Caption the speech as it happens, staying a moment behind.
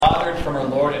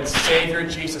Savior,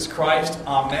 Jesus Christ.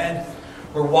 Amen.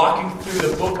 We're walking through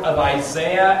the book of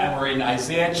Isaiah, and we're in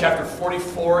Isaiah chapter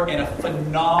 44 in a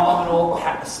phenomenal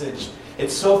passage.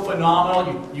 It's so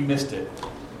phenomenal, you missed it.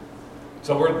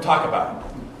 So we're going to talk about it,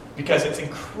 because it's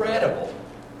incredible.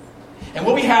 And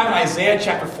what we have in Isaiah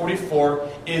chapter 44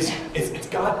 is it's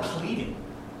God pleading.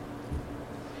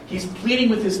 He's pleading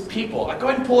with his people. Go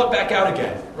ahead and pull it back out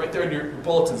again, right there in your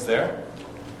bulletins there.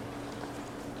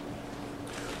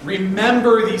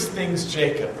 Remember these things,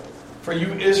 Jacob, for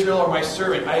you, Israel, are my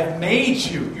servant. I have made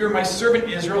you. You are my servant,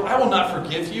 Israel. I will not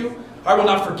forgive you. I will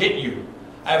not forget you.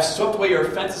 I have swept away your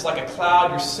offenses like a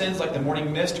cloud, your sins like the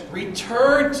morning mist.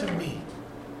 Return to me,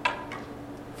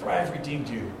 for I have redeemed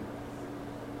you.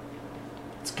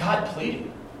 It's God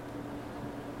pleading.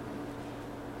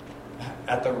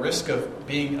 At the risk of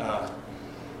being,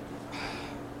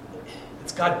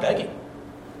 it's God begging.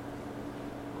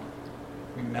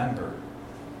 Remember.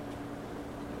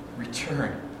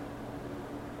 Return.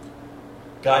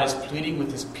 God is pleading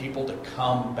with his people to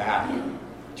come back,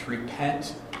 to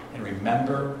repent and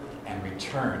remember and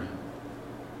return.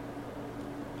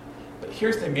 But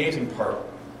here's the amazing part.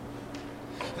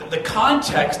 The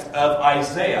context of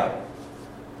Isaiah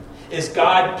is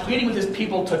God pleading with his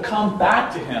people to come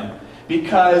back to him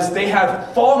because they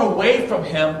have fallen away from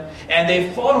him, and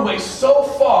they've fallen away so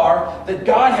far that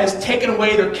God has taken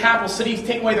away their capital city, he's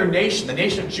taken away their nation. The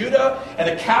nation of Judah and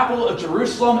the capital of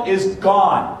Jerusalem is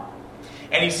gone.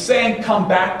 And he's saying, come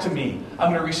back to me.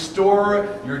 I'm going to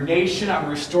restore your nation. I'm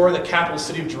going to restore the capital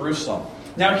city of Jerusalem.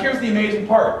 Now here's the amazing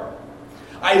part.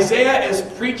 Isaiah is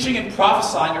preaching and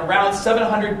prophesying around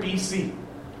 700 BC.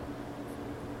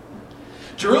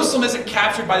 Jerusalem isn't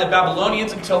captured by the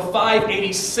Babylonians until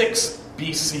 586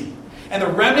 BC. And the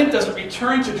remnant doesn't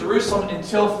return to Jerusalem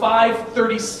until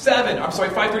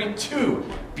 532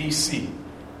 BC.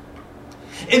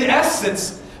 In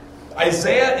essence,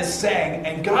 Isaiah is saying,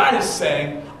 and God is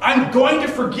saying, I'm going to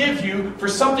forgive you for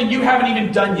something you haven't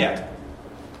even done yet.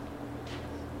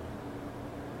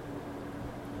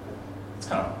 It's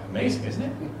kind of amazing, isn't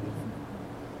it?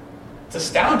 It's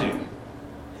astounding.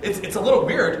 It's a little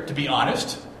weird, to be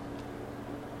honest,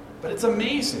 but it's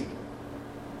amazing.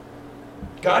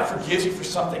 God forgives you for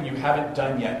something you haven't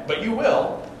done yet, but you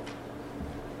will.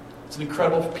 It's an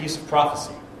incredible piece of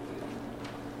prophecy.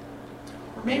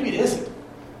 Or maybe it isn't.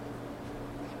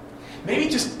 Maybe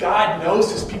just God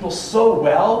knows his people so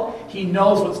well, he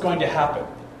knows what's going to happen.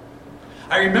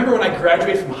 I remember when I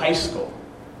graduated from high school.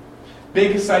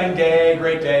 Big, exciting day,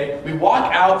 great day. We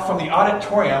walk out from the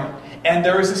auditorium, and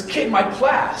there was this kid in my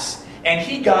class, and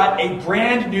he got a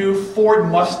brand new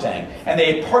Ford Mustang, and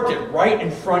they had parked it right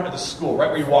in front of the school, right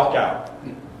where you walk out.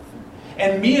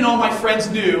 And me and all my friends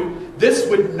knew this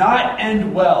would not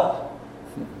end well,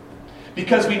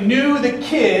 because we knew the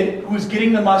kid who was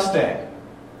getting the Mustang.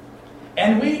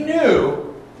 And we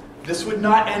knew this would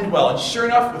not end well. And sure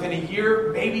enough, within a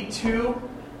year, maybe two,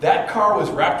 that car was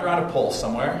wrapped around a pole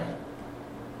somewhere.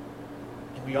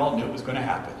 And we all knew it was going to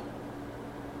happen.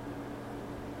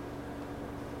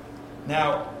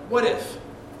 Now, what if?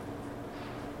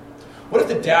 What if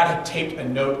the dad had taped a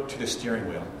note to the steering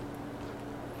wheel?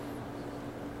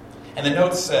 And the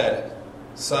note said,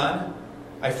 "Son,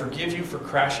 I forgive you for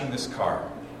crashing this car.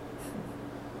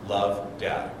 Love,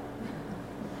 Dad."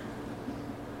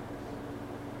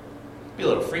 Be a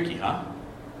little freaky, huh?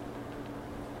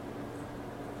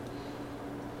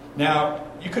 Now,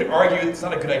 you could argue it's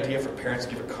not a good idea for parents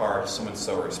to give a car to someone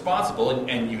so irresponsible,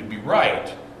 and you'd be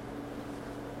right.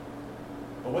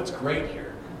 But what's great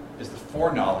here is the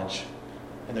foreknowledge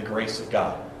and the grace of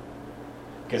God.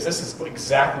 Because this is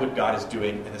exactly what God is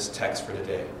doing in this text for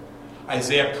today.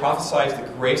 Isaiah prophesies the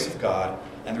grace of God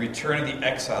and the return of the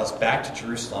exiles back to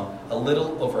Jerusalem a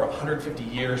little over 150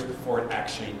 years before it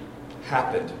actually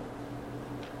happened.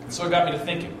 And so it got me to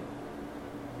thinking,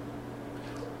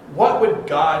 what would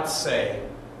God say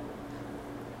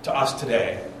to us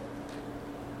today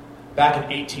back in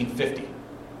 1850,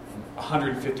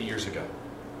 150 years ago?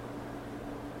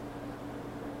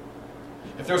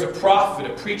 If there was a prophet,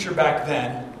 a preacher back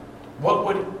then, what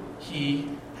would he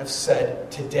have said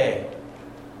today?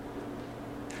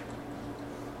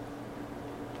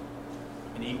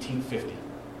 In 1850.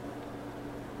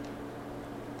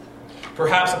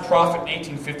 Perhaps a prophet in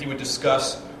 1850 would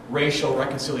discuss racial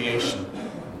reconciliation,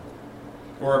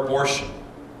 or abortion,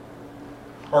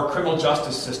 or a criminal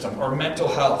justice system, or mental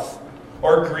health,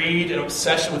 or greed and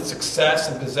obsession with success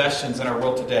and possessions in our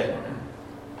world today.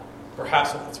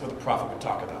 Perhaps that's what the prophet would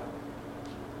talk about.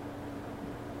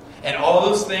 And all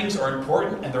those things are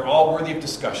important, and they're all worthy of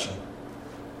discussion.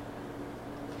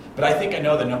 But I think I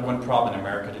know the number one problem in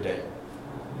America today.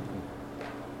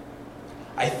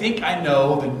 I think I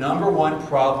know the number one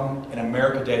problem in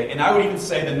America today, and I would even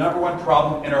say the number one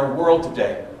problem in our world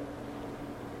today.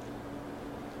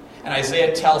 And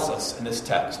Isaiah tells us in this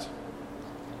text.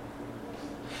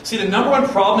 See, the number one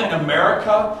problem in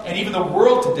America and even the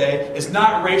world today is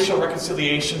not racial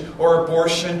reconciliation or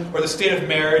abortion or the state of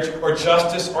marriage or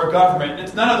justice or government.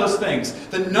 It's none of those things.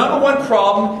 The number one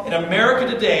problem in America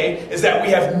today is that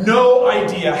we have no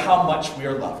idea how much we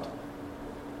are loved.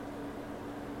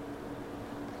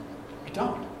 We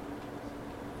don't.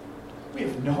 We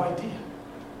have no idea.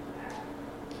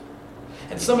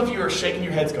 And some of you are shaking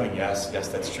your heads going, yes,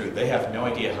 that's true. They have no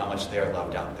idea how much they are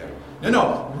loved out there.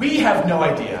 No, we have no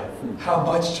idea how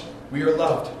much we are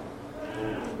loved.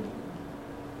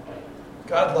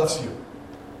 God loves you.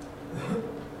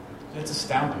 It's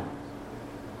astounding.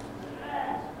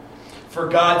 For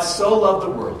God so loved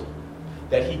the world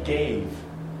that he gave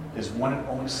his one and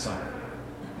only Son,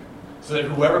 so that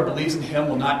whoever believes in him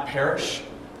will not perish,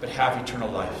 but have eternal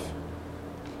life.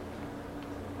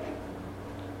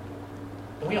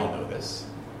 And we all know this.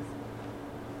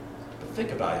 But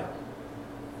think about it.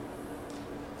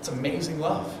 It's amazing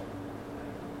love.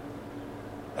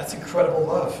 That's incredible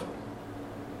love.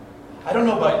 I don't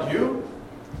know about you,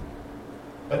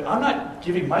 but I'm not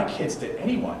giving my kids to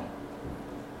anyone.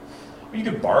 Well, you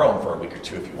could borrow them for a week or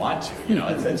two if you want to. You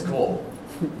know, that's cool.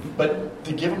 But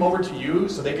to give them over to you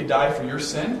so they could die for your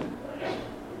sin,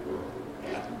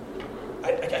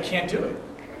 I can't do it.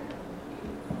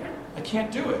 I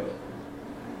can't do it.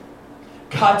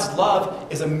 God's love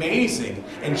is amazing,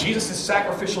 and Jesus'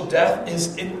 sacrificial death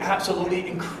is absolutely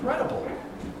incredible.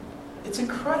 It's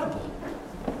incredible.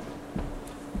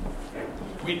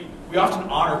 We often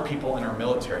honor people in our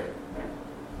military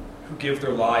who give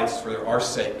their lives for our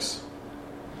sakes.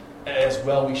 As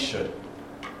well we should.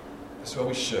 As well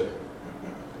we should.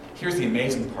 Here's the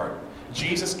amazing part.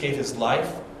 Jesus gave his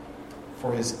life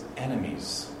for his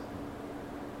enemies.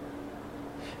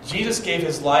 Jesus gave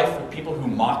his life for people who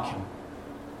mock him.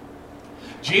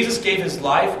 Jesus gave his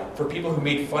life for people who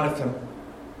made fun of him.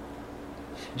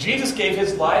 Jesus gave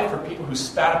his life for people who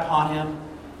spat upon him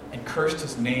and cursed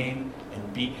his name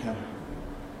and beat him.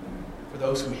 For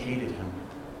those who hated him.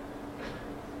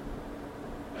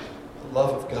 The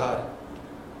love of God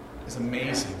is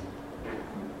amazing.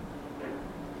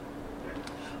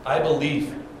 I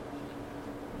believe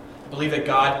that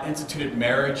God instituted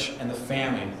marriage and the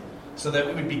family so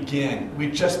that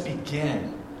we'd just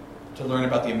begin to learn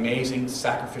about the amazing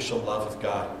sacrificial love of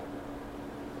God.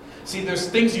 See, there's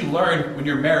things you learn when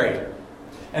you're married.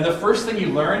 And the first thing you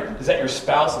learn is that your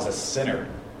spouse is a sinner.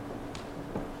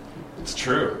 It's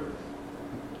true.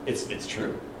 It's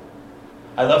true.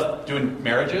 I love doing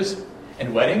marriages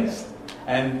and weddings.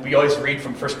 And we always read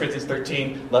from 1 Corinthians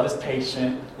 13, love is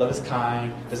patient, love is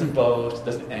kind, doesn't boast,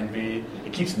 doesn't envy.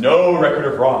 It keeps no record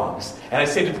of wrongs. And I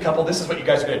say to the couple, this is what you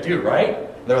guys are going to do, right?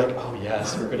 And they're like, oh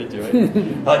yes, we're going to do it.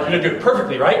 You're going to do it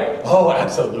perfectly, right? Oh,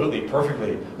 absolutely,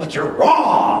 perfectly. But you're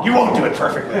wrong. You won't do it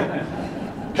perfectly.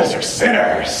 Because you're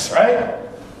sinners, right?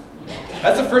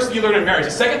 That's the first thing you learn in marriage.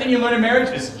 The second thing you learn in marriage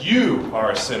is you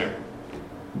are a sinner.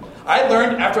 I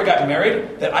learned after I got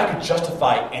married that I could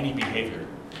justify any behavior.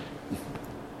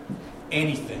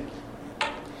 Anything.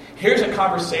 Here's a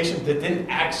conversation that didn't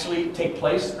actually take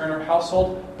place in our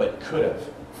household, but could have.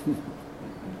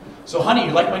 So, honey,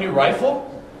 you like my new rifle?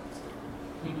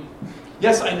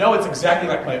 Yes, I know it's exactly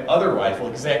like my other rifle,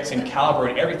 exact same caliber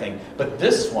and everything, but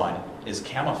this one is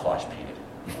camouflage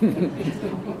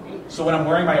painted. So when I'm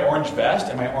wearing my orange vest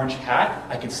and my orange hat,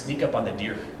 I can sneak up on the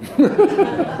deer.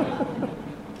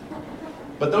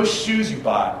 But those shoes you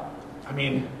bought, I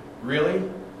mean, really?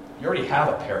 You already have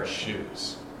a pair of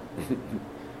shoes.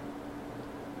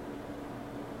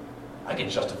 I can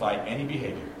justify any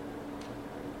behavior.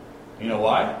 You know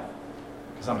why?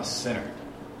 Because I'm a sinner.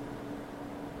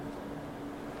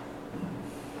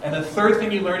 And the third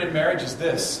thing you learn in marriage is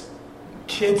this.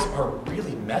 Kids are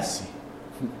really messy.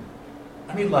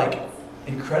 I mean, like,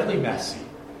 incredibly messy.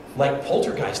 Like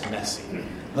poltergeist messy.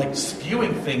 Like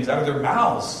spewing things out of their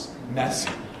mouths messy.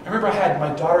 I remember I had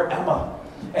my daughter Emma.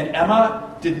 And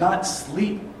Emma did not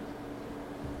sleep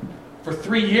for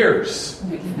 3 years.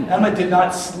 Emma did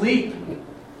not sleep.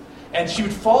 And she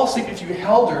would fall asleep if you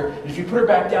held her. And if you put her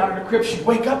back down in her crib, she'd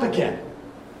wake up again.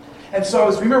 And so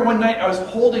remember one night I was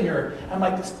holding her. I'm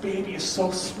like, this baby is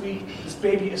so sweet. This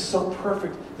baby is so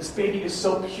perfect. This baby is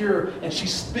so pure. And she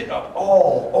spit up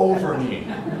all over me.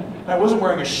 And I wasn't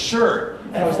wearing a shirt.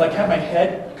 And I was like, had my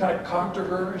head kind of cocked to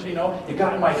her, you know. It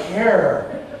got in my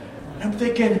hair. And I'm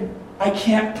thinking, I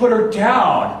can't put her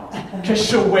down because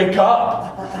she'll wake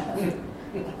up.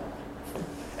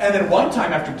 And then one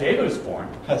time after David was born,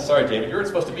 sorry David, you weren't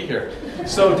supposed to be here.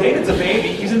 So David's a baby,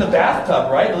 he's in the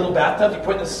bathtub, right? A little bathtub you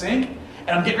put in the sink. And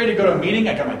I'm getting ready to go to a meeting,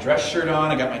 I got my dress shirt on,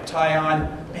 I got my tie on,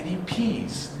 and he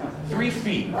pees 3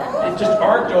 feet. It just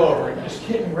arced over, and just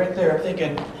hit me right there. I'm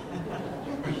thinking,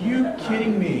 are you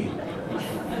kidding me?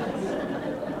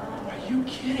 Are you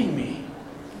kidding me?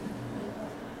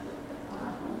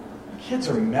 Kids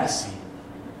are messy.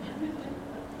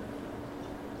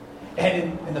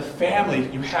 And in the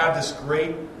family, you have this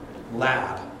great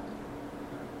lab.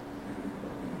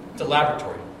 It's a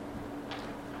laboratory.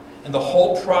 And the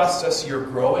whole process, you're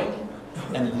growing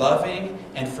and loving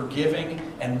and forgiving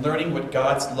and learning what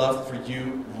God's love for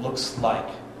you looks like.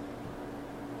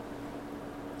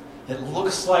 It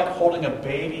looks like holding a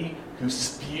baby who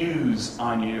spews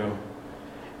on you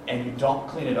and you don't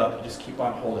clean it up, you just keep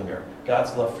on holding her.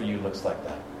 God's love for you looks like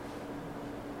that.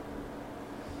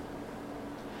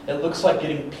 It looks like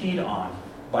getting peed on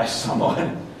by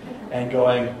someone and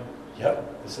going,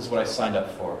 yep, this is what I signed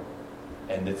up for,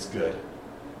 and it's good.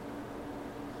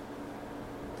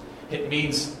 It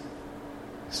means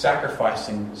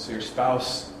sacrificing so your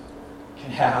spouse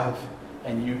can have,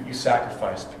 and you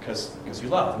sacrifice because you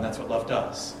love, and that's what love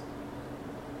does.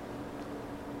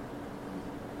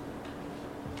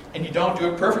 And you don't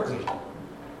do it perfectly.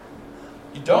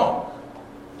 You don't.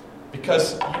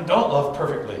 Because you don't love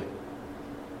perfectly.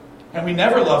 And we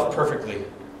never love perfectly.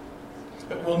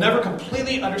 But we'll never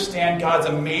completely understand God's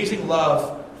amazing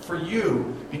love for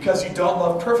you because you don't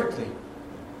love perfectly.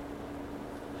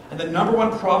 And the number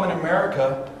one problem in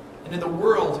America and in the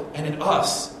world and in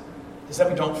us is that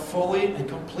we don't fully and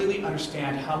completely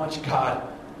understand how much God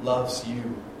loves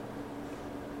you.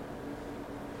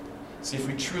 See, if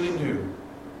we truly knew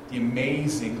the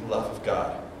amazing love of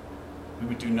God, we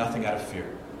would do nothing out of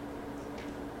fear.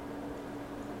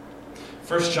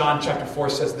 1 John chapter 4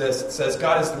 says this. It says,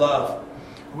 God is love.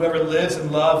 Whoever lives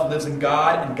in love lives in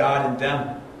God and God in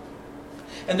them.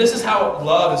 And this is how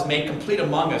love is made complete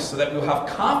among us so that we will have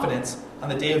confidence on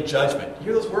the day of judgment. You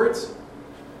hear those words?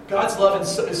 God's love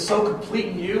is so complete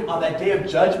in you on that day of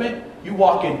judgment, you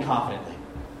walk in confidently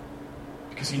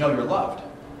because you know you're loved.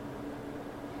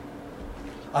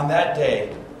 On that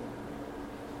day,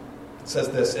 it says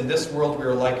this, in this world we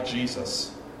are like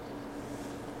Jesus.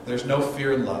 There's no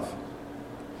fear in love.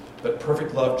 But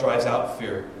perfect love drives out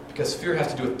fear, because fear has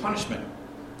to do with punishment.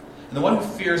 And the one who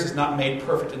fears is not made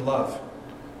perfect in love.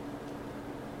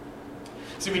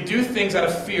 See, we do things out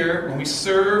of fear when we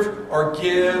serve or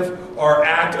give or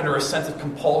act under a sense of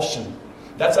compulsion.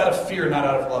 That's out of fear, not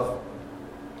out of love.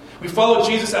 We follow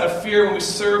Jesus out of fear when we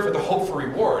serve with the hope for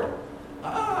reward.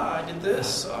 I did this,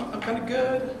 so I'm kind of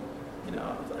good. You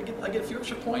know, I get a few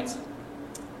extra points.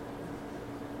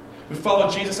 We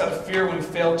follow Jesus out of fear when we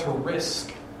fail to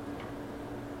risk.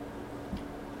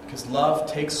 Because love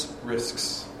takes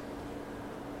risks.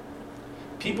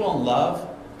 People in love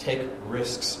take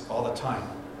risks all the time.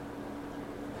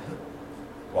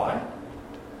 Why?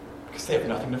 Because they have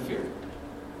nothing to fear.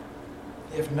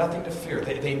 They have nothing to fear.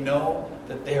 They know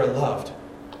that they are loved.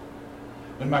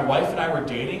 When my wife and I were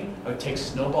dating, I would take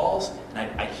snowballs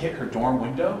and I'd hit her dorm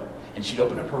window, and she'd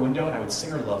open up her window and I would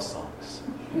sing her love songs.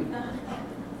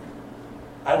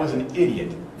 I was an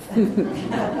idiot.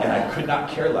 And I could not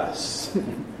care less.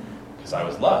 Because I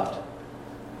was loved.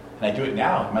 And I do it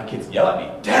now, and my kids yell at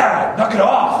me, Dad, knock it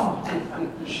off!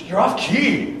 You're off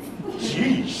key!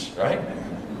 Jeez, right?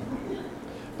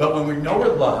 But when we know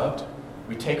we're loved,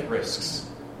 we take risks.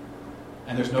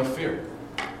 And there's no fear.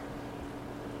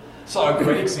 Saw a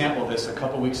great example of this a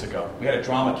couple weeks ago. We had a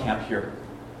drama camp here.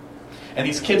 And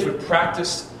these kids would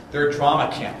practice their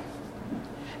drama camp.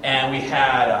 And we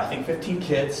had, I think, 15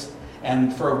 kids.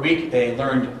 And for a week, they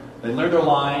learned their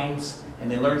lines, and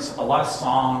they learned a lot of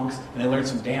songs, and they learned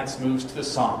some dance moves to the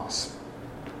songs.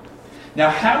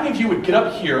 Now, how many of you would get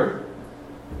up here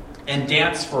and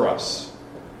dance for us?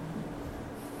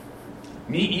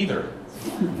 Me either.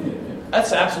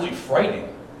 That's absolutely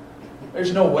frightening.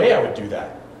 There's no way I would do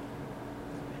that.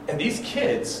 And these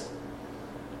kids,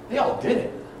 they all did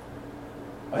it.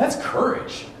 I mean, that's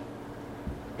courage.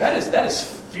 That is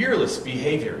fearless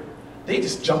behavior. They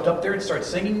just jumped up there and started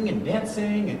singing and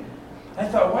dancing. And I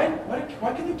thought,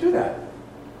 why can they do that?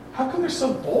 How come they're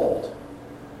so bold?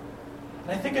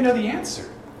 And I think I know the answer.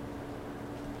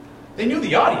 They knew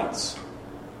the audience.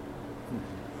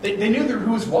 They knew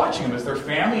who was watching them as their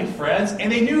family and friends.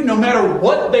 And they knew no matter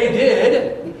what they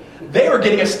did, they were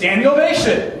getting a standing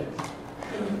ovation.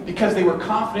 Because they were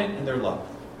confident in their love,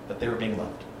 that they were being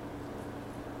loved.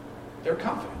 They were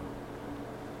confident.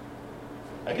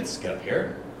 I could just get up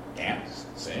here, dance,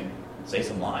 sing, say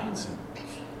some lines, and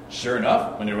Sure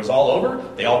enough, when it was all over,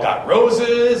 they all got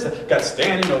roses, got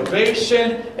standing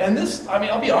ovation, and this,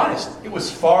 I'll be honest, it was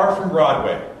far from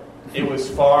Broadway. It was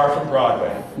far from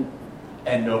Broadway.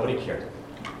 And nobody cared.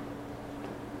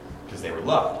 Because they were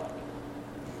loved.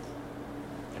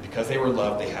 And because they were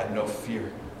loved, they had no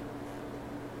fear.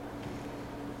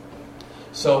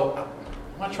 So,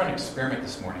 I want to try an experiment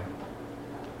this morning.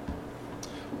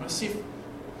 I want to see if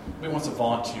anybody wants to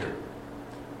volunteer.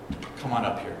 Come on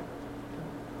up here.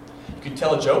 You could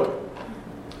tell a joke.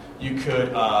 You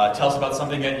could tell us about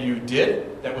something that you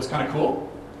did that was kind of cool.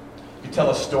 You could tell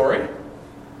a story.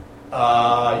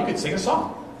 You could sing a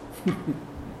song. You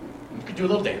could do a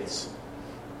little dance.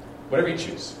 Whatever you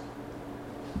choose.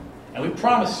 And we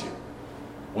promise you,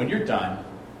 when you're done,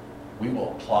 we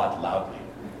will applaud loudly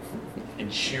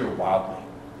and cheer wildly.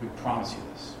 We promise you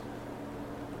this.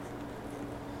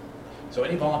 So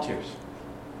any volunteers?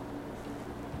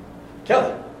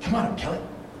 Kelly, come on up, Kelly.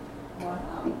 Wow.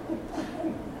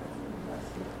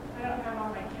 I don't have all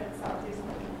my kids, so I'll do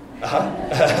something.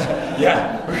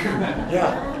 Yeah.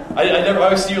 Yeah. I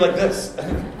always see you like this.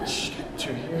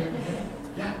 To here.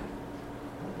 Yeah.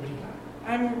 What do you got?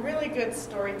 I'm a really good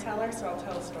storyteller, so I'll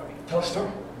tell a story. Tell a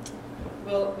story.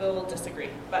 We'll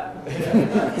disagree, but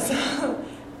so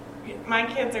my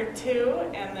kids are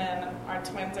 2, and then our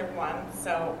twins are 1.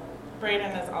 So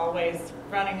Braden is always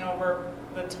running over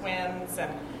the twins,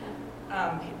 and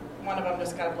one of them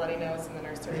just got a bloody nose in the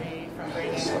nursery from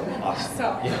Braden. Awesome.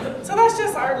 So that's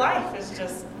just our life. It's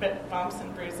just bumps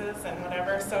and bruises and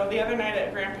whatever. So the other night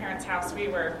at grandparents' house, we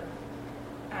were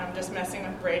just messing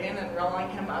with Braden and rolling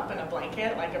him up in a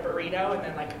blanket like a burrito, and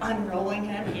then like unrolling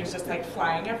him. He was just like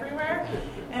flying everywhere.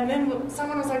 And then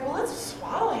someone was like, well, let's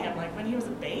swaddle him like when he was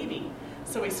a baby.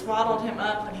 So we swaddled him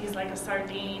up, and he's like a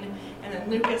sardine. And then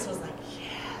Lucas was like,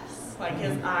 yes. Like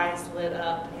his eyes lit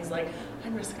up. And he's like,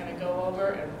 I'm just going to go over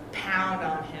and pound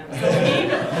on him. So he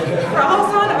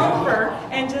crawls on over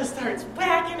and just starts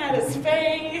whacking at his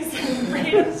face. And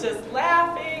Braden's just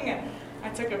laughing. And I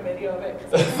took a video of it.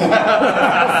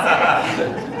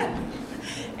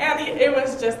 And it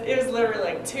was literally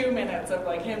like 2 minutes of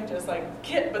like him just like,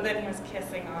 but then he was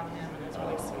kissing on him, and it was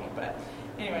really sweet. But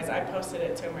anyways, I posted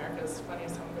it to America's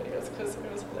Funniest Home Videos because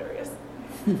it was hilarious.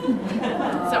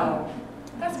 So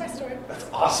that's my story. That's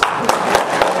awesome.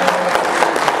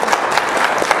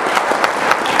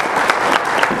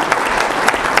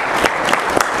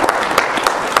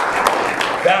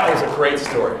 That was a great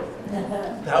story.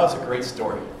 That was a great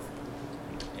story.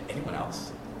 Anyone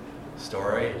else?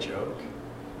 Story, a joke,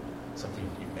 something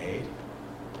you made?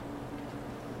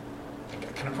 I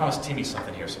kind of promised Timmy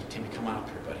something here, so Timmy, come on up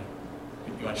here, buddy.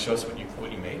 You want to show us what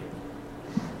you made?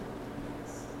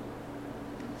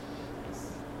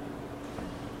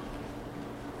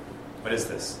 What is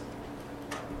this?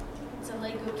 It's a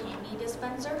Lego candy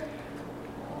dispenser.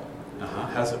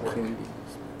 How's it work?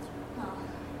 Well,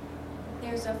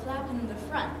 there's a flap in the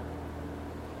front,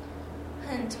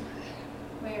 and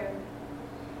where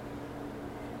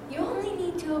you only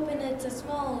need to open it a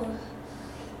small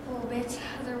little bit,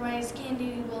 otherwise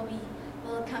candy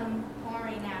will come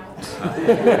pouring out.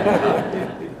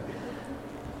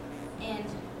 And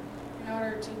in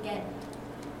order to get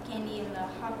candy in the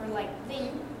hopper-like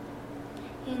thing,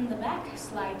 in the back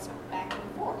slides back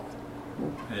and forth.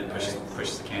 And it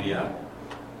pushes the candy out?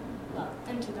 Well,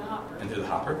 into the hopper. Into the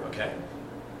hopper, okay.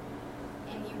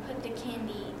 And you put the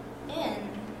candy in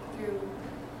through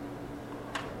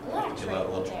the latch A right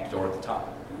little there. door at the top.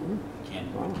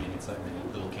 Candy inside,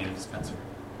 a little candy dispenser.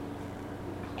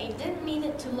 I didn't mean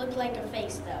it to look like a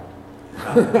face, though.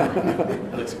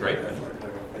 It looks great.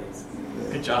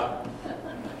 Good job.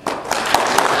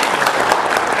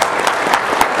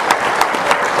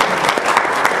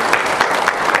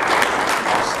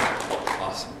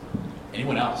 Awesome.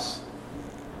 Anyone else?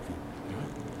 Anyone?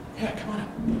 Yeah, come on up.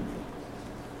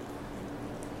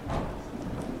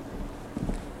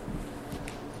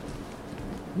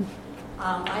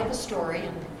 I have a story,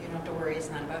 and you don't have to worry, it's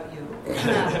not about you.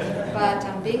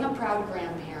 But being a proud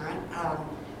grandparent,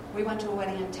 we went to a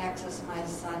wedding in Texas. My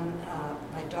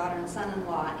daughter and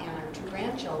son-in-law, and our 2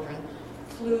 grandchildren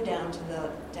flew down to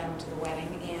the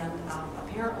wedding. And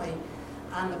apparently,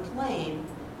 on the plane,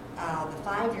 the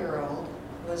 5-year-old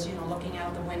was, looking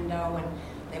out the window, and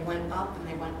they went up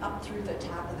through the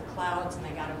top of the clouds, and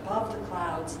they got above the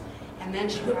clouds, and then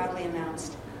she proudly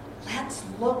announced, "Let's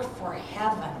look for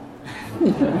heaven."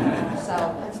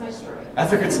 So that's my story.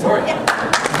 That's a good story.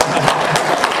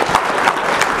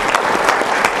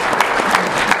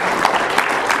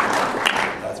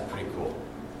 That's pretty cool.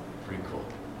 Pretty cool.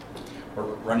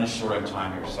 We're running short on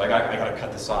time here, so I got to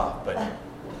cut this off. But you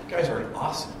guys are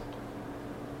awesome.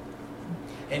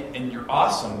 And you're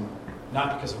awesome,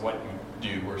 not because of what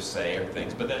you do or say or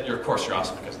things, but that of course you're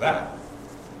awesome because of that.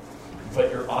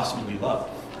 But you're awesomely loved.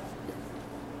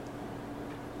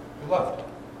 You're loved.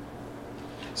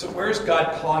 So where is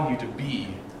God calling you to be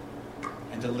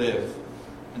and to live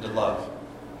and to love?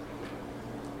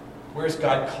 Where is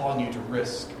God calling you to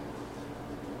risk?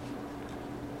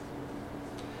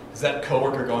 Is that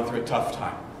coworker going through a tough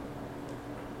time?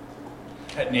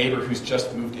 That neighbor who's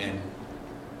just moved in?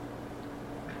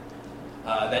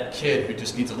 That kid who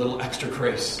just needs a little extra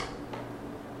grace?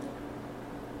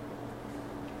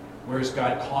 Where is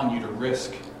God calling you to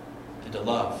risk and to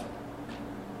love?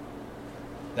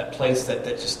 That place that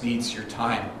just needs your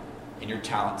time and your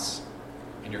talents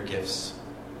and your gifts.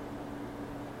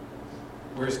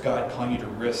 Where is God calling you to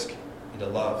risk and to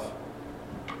love?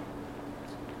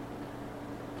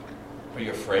 Are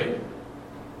you afraid?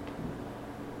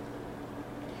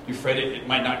 You afraid it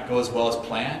might not go as well as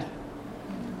planned?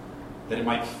 That it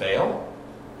might fail?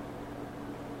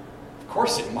 Of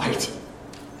course it might.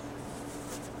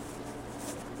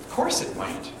 Of course it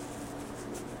might.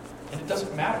 And it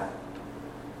doesn't matter.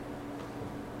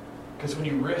 Because when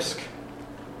you risk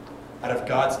out of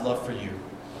God's love for you,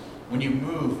 when you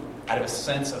move out of a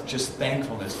sense of just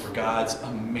thankfulness for God's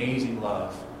amazing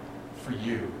love for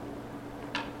you,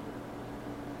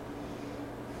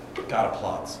 God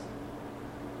applauds.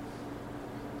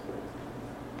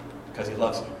 Because he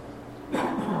loves you.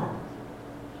 I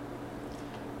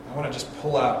want to just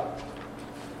pull out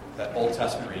that Old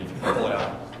Testament reading. If you can pull it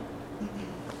out.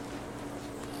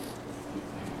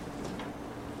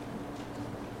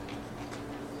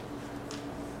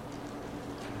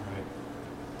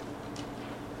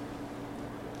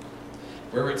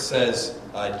 Where it says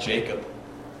Jacob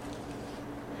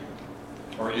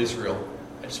or Israel,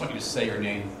 I just want you to say your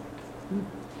name.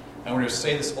 I want you to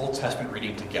say this Old Testament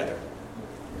reading together.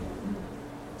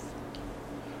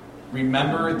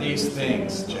 Remember these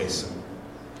things, Jason.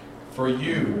 For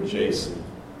you, Jason,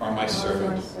 are my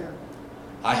servant.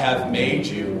 I have made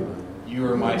you. You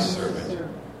are my servant.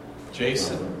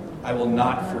 Jason, I will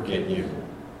not forget you.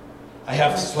 I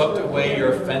have swept away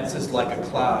your offenses like a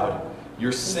cloud,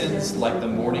 your sins like the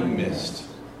morning mist.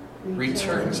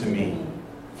 Return to me,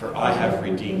 for I have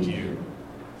redeemed you.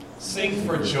 Sing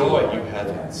for joy, you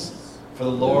heavens, for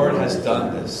the Lord has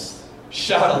done this.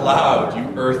 Shout aloud, you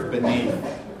earth beneath.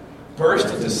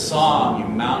 Burst into song, you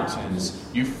mountains,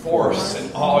 you forests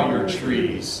and all your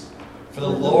trees. For the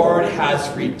Lord has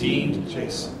redeemed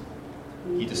Jason.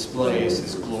 He displays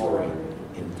his glory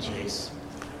in Jason.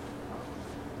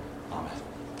 Amen.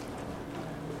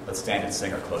 Let's stand and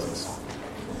sing our closing song.